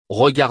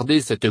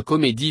Regardez cette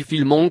comédie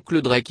film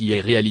Oncle Dre qui est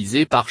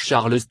réalisée par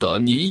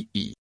Charleston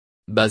Heston.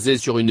 Basée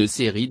sur une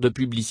série de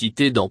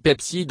publicités dans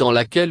Pepsi dans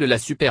laquelle la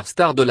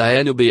superstar de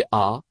la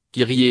NBA,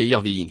 Kyrie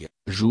Irving,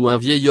 joue un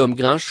vieil homme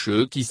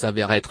grincheux qui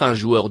s'avère être un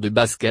joueur de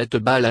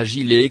basket-ball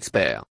agile et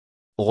expert.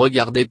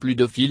 Regardez plus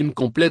de films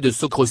complets de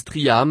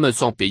SoCroStream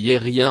sans payer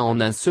rien en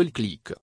un seul clic.